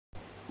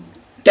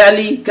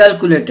Tally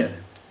calculator.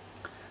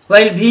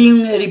 While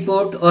viewing a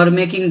report or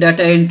making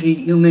data entry,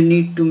 you may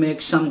need to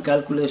make some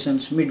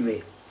calculations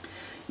midway.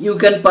 You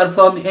can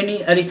perform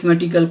any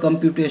arithmetical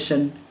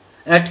computation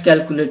at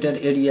calculator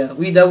area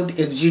without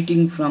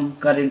exiting from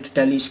current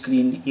Tally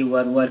screen you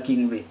are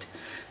working with.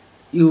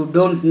 You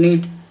don't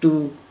need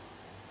to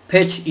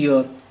fetch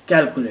your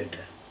calculator.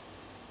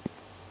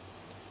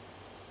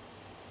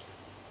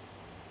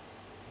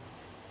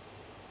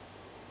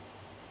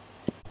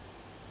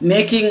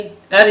 Making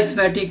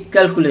arithmetic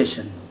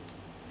calculation.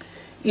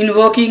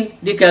 Invoking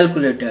the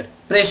calculator.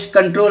 Press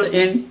Ctrl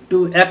N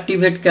to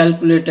activate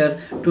calculator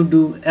to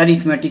do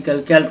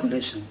arithmetical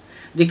calculation.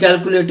 The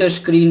calculator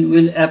screen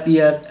will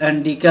appear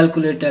and the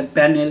calculator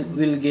panel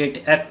will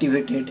get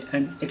activated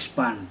and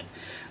expand,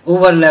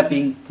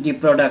 overlapping the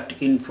product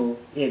info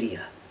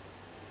area.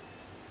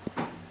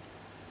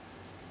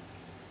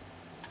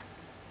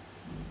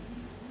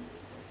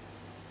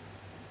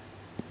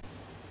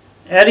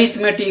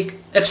 Arithmetic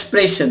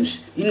expressions.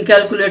 In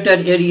calculator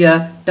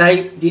area,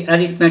 type the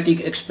arithmetic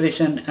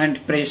expression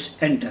and press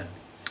enter.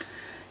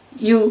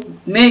 You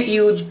may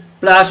use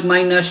plus,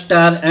 minus,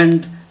 star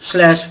and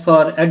slash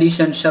for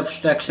addition,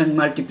 subtraction,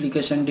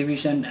 multiplication,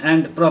 division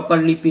and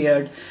properly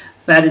paired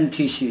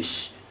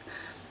parentheses.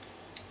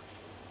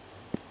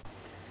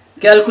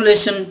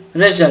 Calculation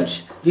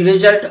results. The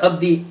result of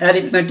the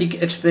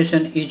arithmetic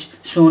expression is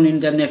shown in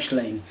the next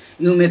line.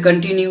 You may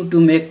continue to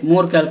make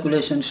more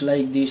calculations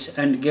like this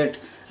and get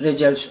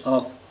results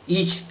of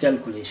each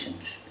calculation.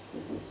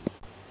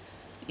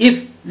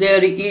 If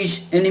there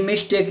is any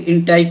mistake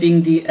in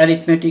typing the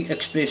arithmetic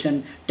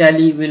expression,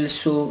 Tally will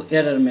show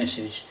error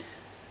message,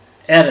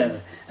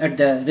 error at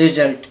the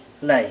result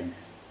line.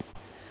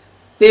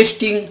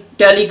 Pasting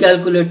Tally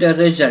calculator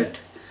result.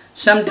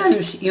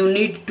 Sometimes you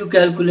need to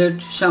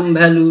calculate some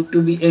value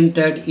to be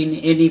entered in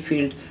any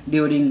field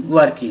during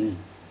working.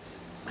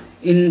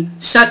 In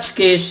such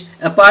case,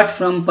 apart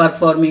from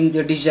performing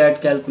the desired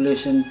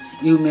calculation,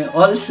 you may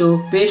also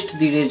paste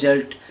the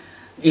result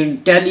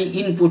in Tally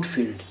input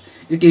field.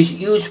 It is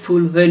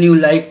useful when you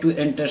like to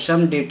enter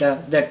some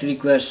data that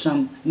requires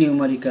some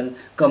numerical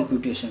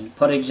computation,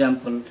 for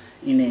example,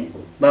 in a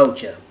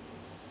voucher.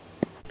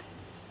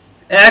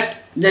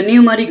 At the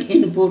numeric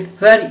input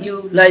where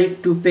you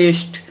like to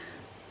paste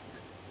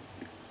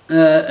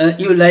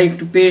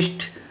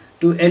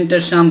to enter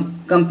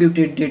some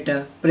computed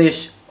data,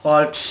 press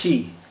Alt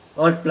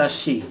plus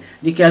C.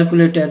 The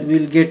calculator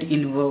will get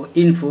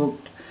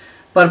invoked.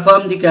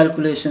 Perform the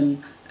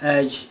calculation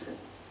as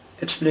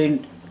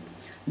explained.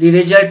 The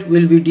result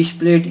will be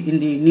displayed in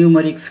the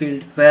numeric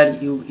field where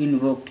you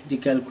invoked the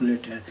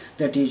calculator,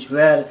 that is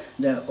where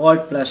the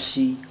Alt plus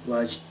C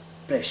was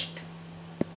pressed.